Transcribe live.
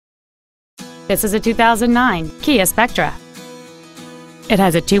This is a 2009 Kia Spectra. It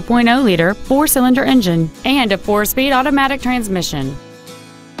has a 2.0-liter four-cylinder engine and a 4-speed automatic transmission.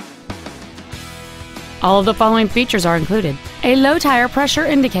 All of the following features are included: a low tire pressure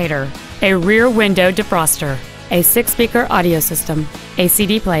indicator, a rear window defroster, a 6-speaker audio system, a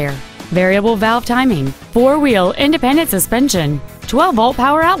CD player, variable valve timing, 4-wheel independent suspension, 12-volt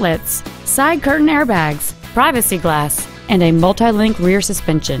power outlets, side curtain airbags, privacy glass, and a multi-link rear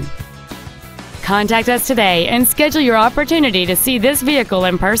suspension. Contact us today and schedule your opportunity to see this vehicle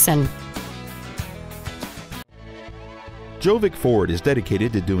in person. Gjovik Ford is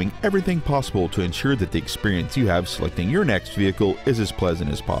dedicated to doing everything possible to ensure that the experience you have selecting your next vehicle is as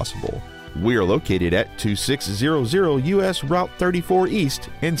pleasant as possible. We are located at 2600 US Route 34 East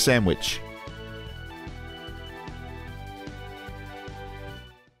in Sandwich.